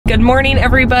Good morning,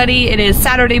 everybody. It is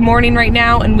Saturday morning right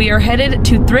now, and we are headed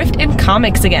to Thrift and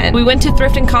Comics again. We went to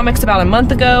Thrift and Comics about a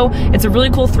month ago. It's a really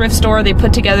cool thrift store. They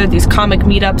put together these comic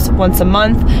meetups once a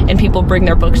month, and people bring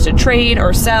their books to trade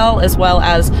or sell, as well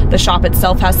as the shop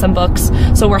itself has some books.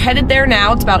 So we're headed there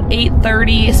now. It's about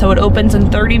 8:30, so it opens in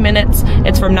 30 minutes.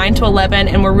 It's from 9 to 11,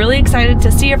 and we're really excited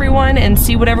to see everyone and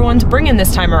see what everyone's bringing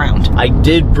this time around. I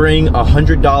did bring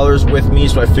 $100 with me,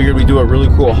 so I figured we'd do a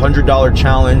really cool $100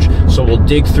 challenge. So we'll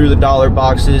dig through the dollar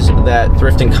boxes that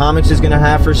Thrift and Comics is going to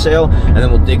have for sale, and then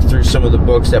we'll dig through some of the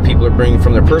books that people are bringing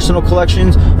from their personal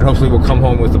collections, and hopefully we'll come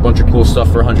home with a bunch of cool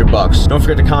stuff for $100. Don't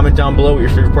forget to comment down below what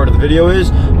your favorite part of the video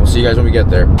is. We'll see you guys when we get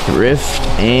there. Thrift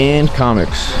and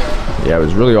Comics. Yeah, it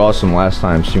was really awesome last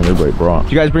time seeing what everybody brought.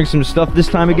 Did you guys bring some stuff this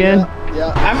time again?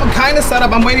 Yeah. I'm kind of set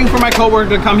up. I'm waiting for my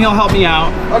coworker to come. He'll help me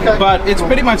out. Okay. But it's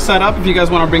pretty much set up if you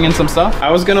guys want to bring in some stuff. I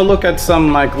was gonna look at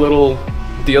some like little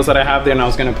deals that I have there, and I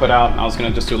was gonna put out, I was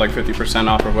gonna just do like 50%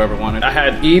 off for whoever wanted. I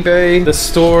had eBay, the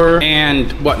store,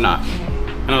 and Whatnot,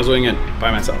 and I was doing it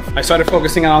by myself. I started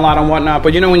focusing a lot on Whatnot,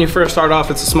 but you know when you first start off,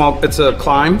 it's a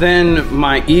climb. Then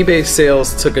my eBay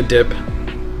sales took a dip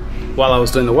while I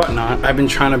was doing the Whatnot. I've been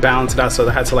trying to balance it out, so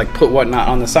I had to like put Whatnot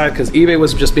on the side because eBay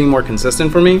was just being more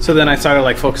consistent for me. So then I started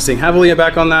like focusing heavily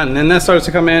back on that, and then that started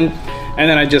to come in, and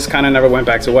then I just kind of never went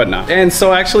back to Whatnot. And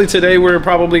so actually today we're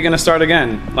probably gonna start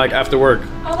again, like after work.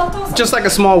 Oh, that's awesome. Just like a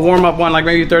small warm-up one, like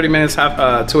maybe 30 minutes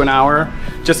to an hour,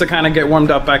 just to kind of get warmed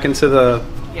up back into the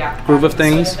groove of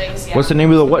things. Yeah. What's the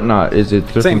name of the Whatnot? Is it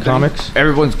Thrift and Comics?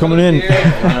 Everyone's coming in.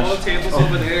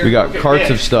 We got carts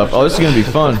of stuff. Oh, this is gonna be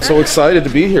fun. So excited to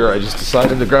be here. I just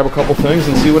decided to grab a couple things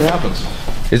and see what happens.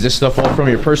 Is this stuff all from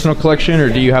your personal collection, or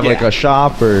do you have like a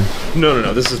shop, or?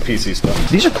 No, this is PC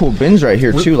stuff. These are cool bins right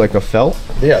here too, like a felt.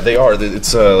 Yeah, they are.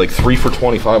 It's like 3 for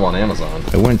 $25 on Amazon.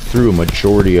 I went through a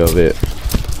majority of it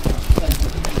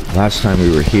last time we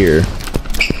were here.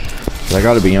 But I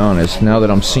gotta be honest, now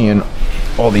that I'm seeing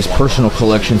all these personal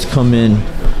collections come in,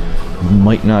 I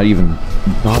might not even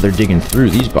bother digging through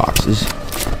these boxes.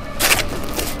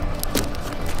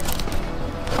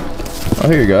 Oh,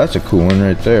 here you go. That's a cool one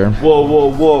right there. Whoa,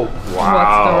 whoa, whoa. Wow.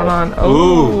 What's going on?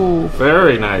 Oh,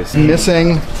 very nice.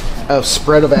 Missing a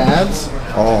spread of ads.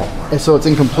 Oh. And so it's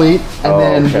incomplete. And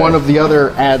then one of the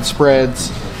other ad spreads,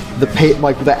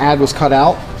 the ad was cut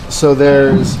out. So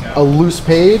there's a loose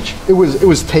page. It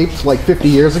was taped like 50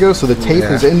 years ago, so the tape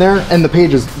is in there, and the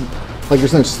page is like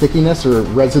there's no stickiness or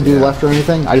residue left or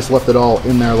anything. I just left it all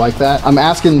in there like that. I'm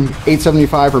asking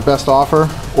 $875 for best offer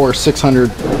or $600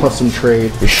 plus some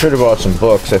trade. We should have bought some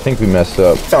books. I think we messed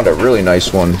up. Found a really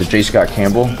nice one, the J. Scott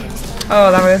Campbell.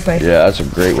 Oh, that one is nice. Yeah, that's a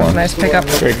great one. Nice pickup.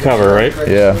 Great cover, right?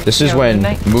 Yeah. This is when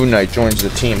Moon Knight joins the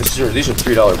team. These are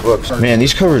 $3 books. Man,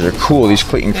 these covers are cool. These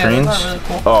Clayton Cranes. Really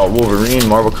cool. Oh, Wolverine,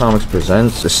 Marvel Comics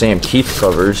Presents. The Sam Keith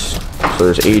covers. So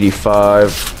there's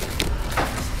 85.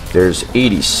 There's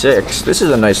 86. This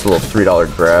is a nice little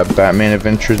 $3 grab. Batman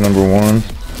Adventures #1.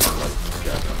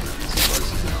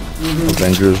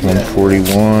 Avengers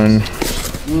 141.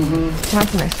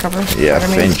 That's a nice cover. Yeah,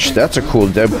 Finch. That's a cool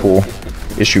Deadpool.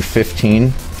 Issue 15.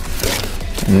 And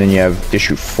then you have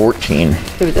issue 14.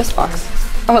 Look at this box.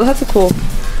 Oh, that's a cool,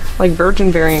 like,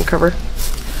 Virgin variant cover.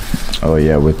 Oh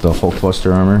yeah, with the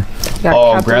Hulkbuster armor.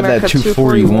 Oh, Captain grab America that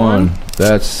 241.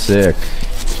 That's sick.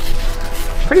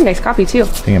 Pretty nice copy too. I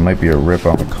think it might be a rip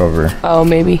on the cover. Oh,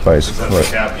 maybe. Yeah, it's got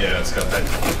that.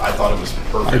 I thought it was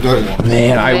perfect.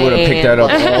 Man, I would have picked that up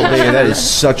all day. That is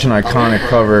such an iconic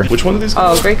cover. Which one of these?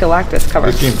 Oh, Great Galactus cover.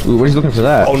 Ooh, what are you looking for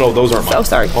that? Oh no, those aren't mine. Oh,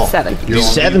 sorry, $7.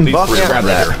 $7 bucks. Grab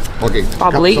that. Okay.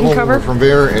 Bob Layton cover from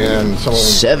there, and some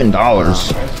 $7.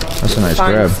 That's a nice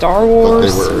grab. Star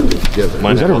Wars.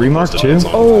 Was that a remark too?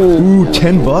 Oh, ooh,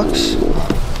 $10.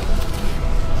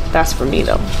 That's for me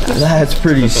though. That's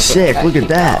pretty sick. Look at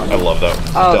that. I love that.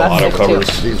 Oh, that's auto sick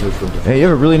covers. too. Hey, you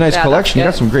have a really nice collection. You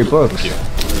got some great books.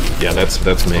 Yeah, that's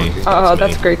me. Oh,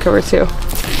 that's a great cover too.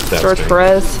 George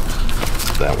Perez.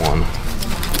 That one.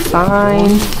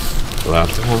 Signed. That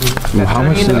one. Ooh, how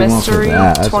much did you want for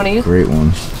that? That's a great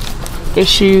one.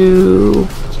 Issue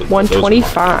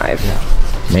 125.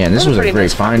 Man, this was a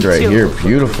great find right here.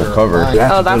 Beautiful cover.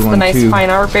 Oh, that's the nice fine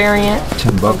art variant.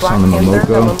 $10 on the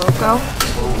Momoko.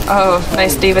 Oh,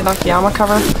 nice David Nakayama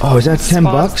cover. Oh, is that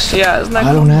 $10? Yeah, isn't that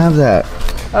I don't have that.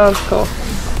 Oh, that's cool.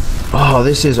 Oh,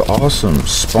 this is awesome.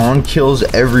 Spawn Kills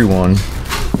Everyone,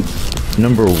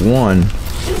 #1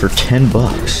 for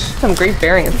 $10. Some great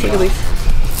variants. Look at these.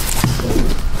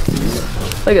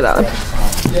 Look at that one.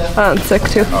 That one's sick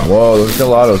too. Whoa, those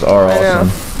gelatos are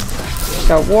awesome.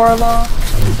 Got Warlock.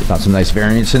 Got some nice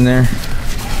variants in there.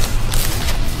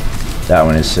 That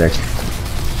one is sick.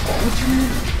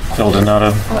 Building out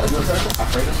of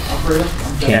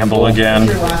Campbell again.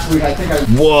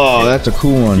 Whoa, that's a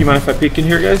cool one. Do you mind if I peek in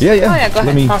here, guys? Yeah, yeah. Oh yeah, go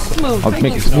ahead.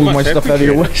 I'll move my stuff out of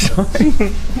your way. Sorry.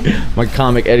 My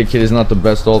comic etiquette is not the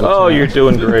best all the time. Oh, you're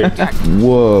doing great.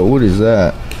 Whoa, what is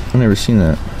that? I've never seen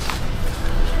that.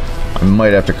 I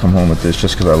might have to come home with this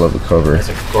just because I love the cover. It's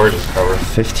a gorgeous cover.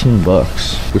 15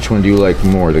 bucks. Which one do you like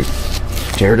more, the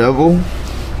Daredevil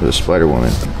or the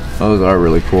Spider-Woman? Those are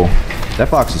really cool. That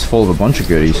box is full of a bunch of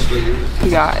goodies. We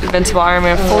got Invincible Iron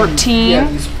Man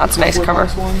 14. That's a nice cover.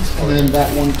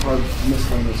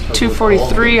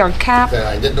 $243 on cap.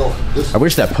 I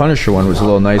wish that Punisher one was a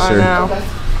little nicer. I know.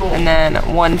 And then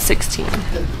 116.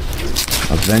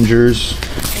 Avengers.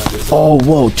 Oh,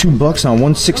 whoa, $2 on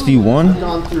 161.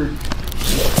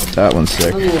 That one's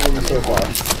sick.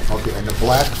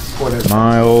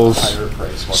 Miles,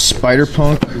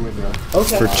 Spider-Punk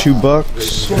for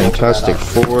 $2. Fantastic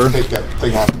Four.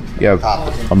 Yeah,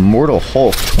 Immortal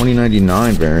Hulk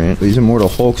 2099 variant. These Immortal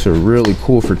Hulks are really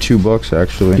cool for $2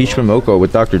 actually. Peach Momoko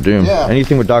with Dr. Doom.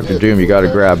 Anything with Dr. Doom you gotta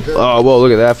grab. Oh, whoa,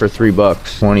 look at that for $3.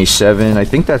 27. I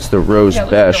think that's the Rose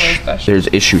Besh. There's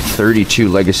issue 32,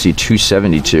 Legacy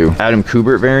 272. Adam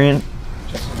Kubert variant.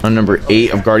 On number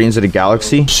 8 of Guardians of the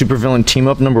Galaxy. Supervillain Team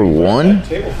Up number 1. Man,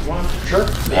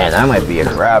 that might be a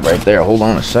grab right there. Hold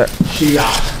on a sec. Look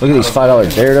at these $5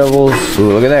 Daredevils.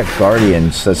 Ooh, look at that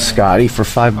Guardians. That's Scotty for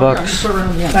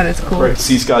 $5. That is cool.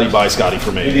 See Scotty, buy Scotty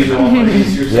for me.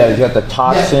 Yeah, you got the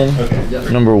Toxin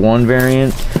number 1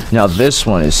 variant. Now this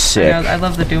one is sick. I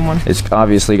love the Doom one. It's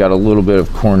obviously got a little bit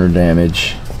of corner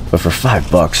damage, but for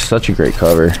 $5, such a great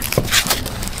cover.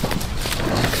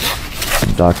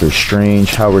 Doctor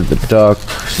Strange, Howard the Duck,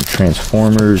 some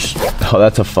Transformers. Oh,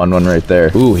 that's a fun one right there.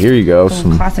 Ooh, here you go.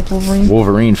 Some classic Wolverine.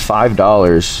 Wolverine,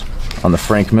 $5 on the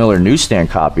Frank Miller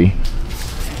newsstand copy.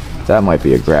 That might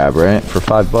be a grab, right? For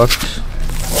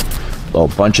 $5. Oh, a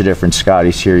bunch of different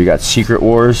Scotties here. You got Secret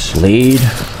Wars, Blade,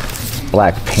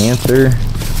 Black Panther,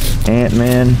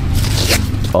 Ant-Man.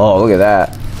 Oh, look at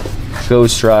that.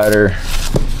 Ghost Rider.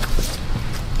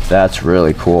 That's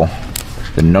really cool.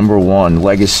 The number 1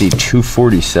 Legacy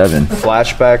 247.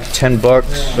 Flashback, $10.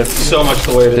 That's so much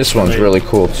the way This one's really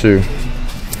cool too.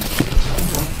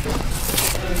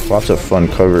 Lots of fun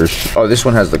covers. Oh, this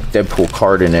one has the Deadpool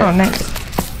card in it. Oh, nice.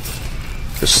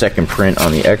 The second print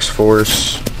on the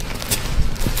X-Force.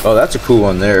 Oh, that's a cool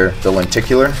one there. The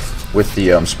lenticular with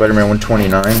the Spider-Man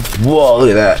 129. Whoa, look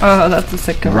at that. Oh, that's a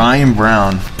sick cover. Ryan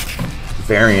Brown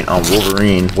variant on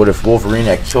Wolverine. What if Wolverine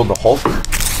had killed the Hulk?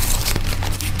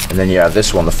 And then you have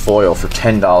this one, the foil, for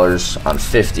 $10 on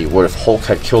 50. What if Hulk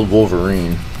had killed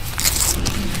Wolverine?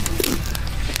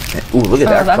 And, ooh, look at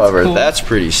that cover. Cool. That's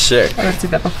pretty sick. I haven't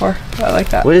seen that before. I like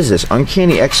that. What is this?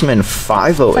 Uncanny X-Men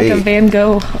 508. It's like a Van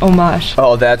Gogh homage.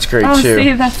 Oh, that's great too.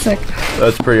 See, that's sick.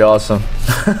 That's pretty awesome.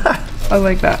 I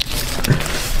like that.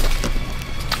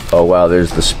 Oh wow,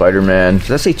 there's the Spider-Man. Does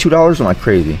that say $2 or am I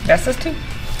crazy? That's this too.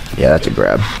 Yeah, that's a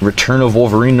grab. Return of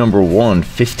Wolverine number 1,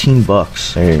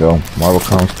 $15. There you go. Marvel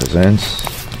Comics presents.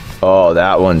 Oh,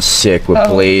 that one's sick with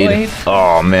Blade.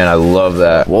 Oh man, I love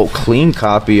that. Whoa, clean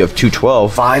copy of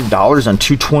 212. $5 on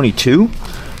 222.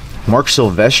 Mark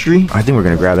Silvestri. I think we're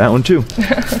gonna grab that one too.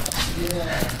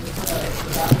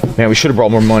 Man, we should have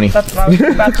brought more money. That's what I was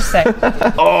about to say.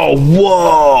 Oh,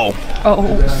 whoa!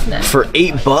 Oh, snap. For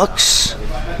 $8,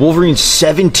 Wolverine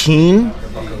 17.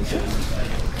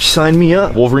 Sign me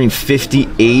up. Wolverine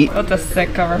 58. That's a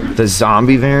sick cover. The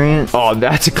zombie variant. Oh,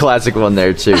 that's a classic one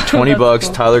there too. $20. Cool.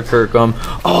 Tyler Kirkham.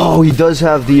 Oh, he does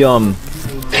have the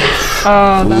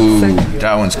Oh, that's sick.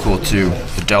 That one's cool too.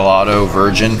 The Delato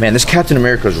Virgin. Man, this Captain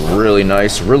America is really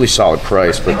nice. Really solid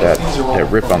price, but that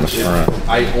rip on the front.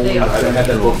 I've had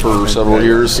that book for several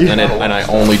years, and I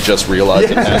only just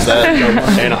realized it has that.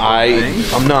 And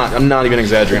I'm not even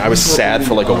exaggerating. I was sad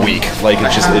for like a week. Like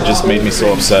it just made me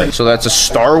so upset. So that's a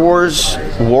Star Wars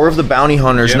War of the Bounty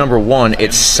Hunters number 1.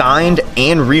 It's signed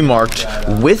and remarked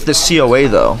with the COA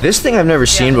though. This thing I've never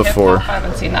seen before. I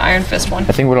haven't seen the Iron Fist one.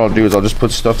 I think what I'll do is I'll just put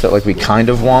stuff that like we kind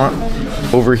of want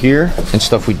over here and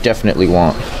stuff we definitely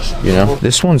want, you know.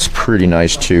 This one's pretty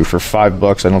nice too. For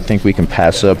 $5, I don't think we can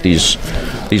pass up these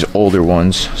older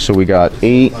ones. So we got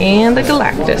 8 and the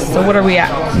Galactus. So what are we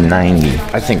at? 90.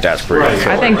 I think that's pretty good.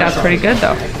 I think that's pretty good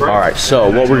though. All right, so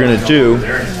what we're gonna do,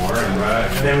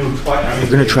 we're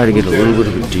gonna try to get a little bit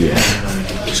of a deal.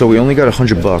 So we only got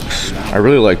 $100. I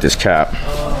really like this cap.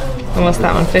 And what's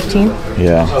that one? 15?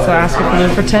 Yeah. So ask if we do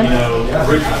it for 10.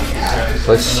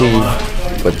 Let's see.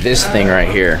 But this thing right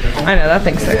here, I know, that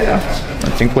thing's sick though. I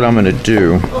think what I'm gonna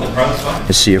do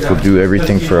is see if we'll do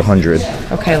everything for 100.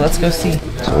 Okay, let's go see.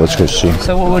 So let's go see.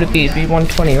 So what would it be? It'd be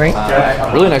 120,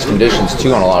 right? Really nice conditions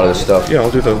too on a lot of this stuff. Yeah, I'll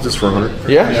do this for 100.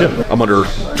 Yeah? I'm under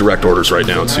direct orders right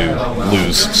now to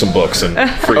lose some books and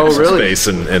free up some space.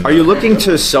 And Are you looking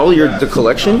to sell the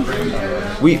collection?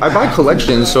 I buy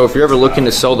collections, so if you're ever looking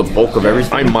to sell the bulk of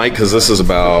everything. I might, because this is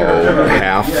about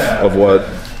half of what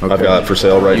I've got for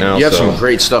sale right now. You have some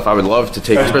great stuff I would love to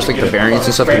take, especially like the variants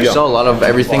and stuff. You Yeah. sell a lot of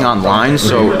everything online,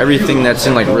 so everything that's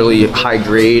in like really high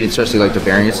grade, especially like the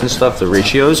variants and stuff, the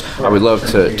ratios, I would love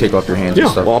to take off your hands and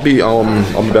Yeah, stuff. well,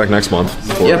 I'll be back next month.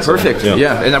 Yeah, perfect.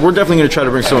 Yeah, and we're definitely going to try to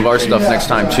bring some of our stuff next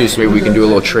time too, so maybe we can do a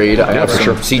little trade. I have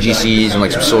some CGCs and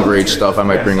like some Silver Age stuff I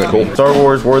might bring with me. Star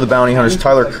Wars, War of the Bounty Hunters,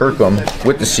 Tyler Kirkham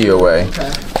with the COA.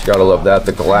 Gotta love that.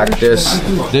 The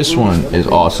Galactus. This one is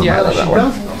awesome. Yeah, I love that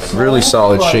one. Really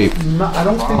solid shape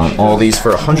on all these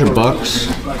for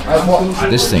 $100.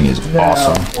 This thing is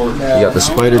awesome. You got the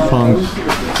Spider-Punk,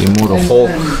 the Immortal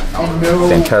Hulk,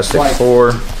 Fantastic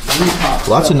Four.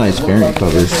 Lots of nice variant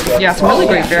covers. Yeah, some really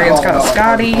great variants. Got a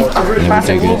Scotty,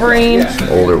 classic Wolverine,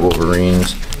 Older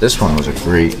Wolverines. This one was a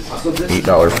great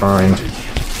 $8 find.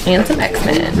 and some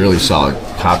X-Men. Really solid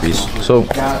copies. So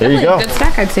there you go. Good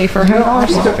stack, I'd say, for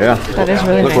 $100. Yeah. That is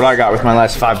really Look nice. what I got with my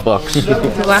last $5.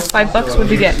 The last $5,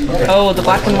 what'd you get? Oh, the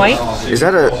black and white? Is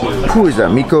that who is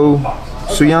that? Miko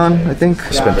Suyan, I think?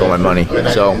 I spent all my money.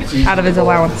 So Out of his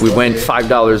allowance. we went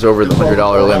 $5 over the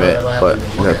 $100 limit, but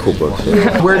we got cool books.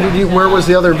 Where was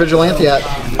the other Vigilante at?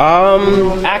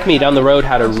 Acme down the road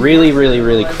had a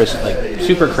really crisp, like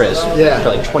super crisp, Yeah. for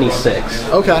like 26.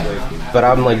 Okay. But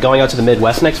I'm like going out to the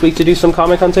Midwest next week to do some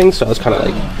comic hunting, so I was kind of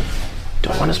like,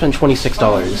 don't want to spend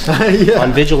 $26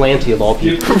 on Vigilante of all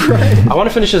people. I want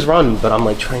to finish his run, but I'm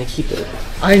like trying to keep it.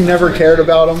 I never cared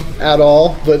about him at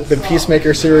all, but the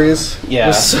Peacemaker series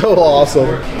was so awesome.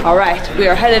 All right, we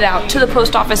are headed out to the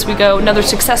post office. We go another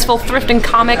successful Thrift and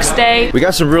Comics Day. We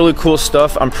got some really cool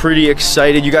stuff. I'm pretty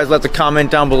excited. You guys let the comment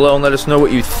down below and let us know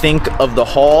what you think of the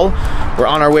haul. We're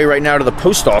on our way right now to the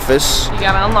post office. You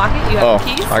gotta unlock it. You have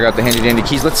the keys. I got the handy dandy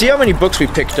keys. Let's see how many books we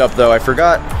picked up though. I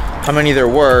forgot how many there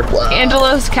were.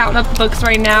 Angelo's counting up the books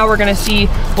right now. We're gonna see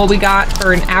what we got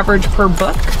for an average per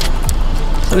book.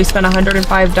 So we spent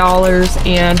 $105,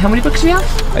 and how many books do we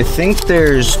have? I think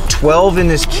there's 12 in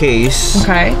this case.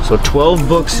 Okay. So 12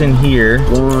 books in here.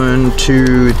 1,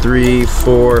 2, 3,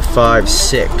 4, 5,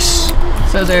 6.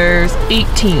 So there's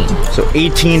 18. So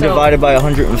 18 divided by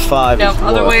 105 No, is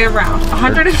other what? way around.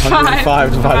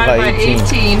 105 divided by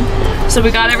 18. So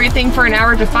we got everything for an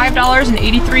average of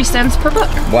 $5.83 per book.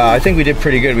 Wow, I think we did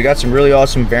pretty good. We got some really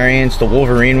awesome variants. The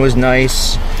Wolverine was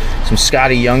nice. Some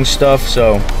Scotty Young stuff,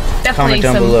 so Definitely comment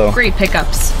down some below. great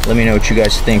pickups. Let me know what you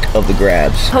guys think of the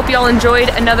grabs. Hope y'all enjoyed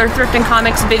another Thrift and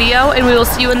Comics video, and we will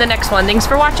see you in the next one. Thanks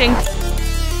for watching.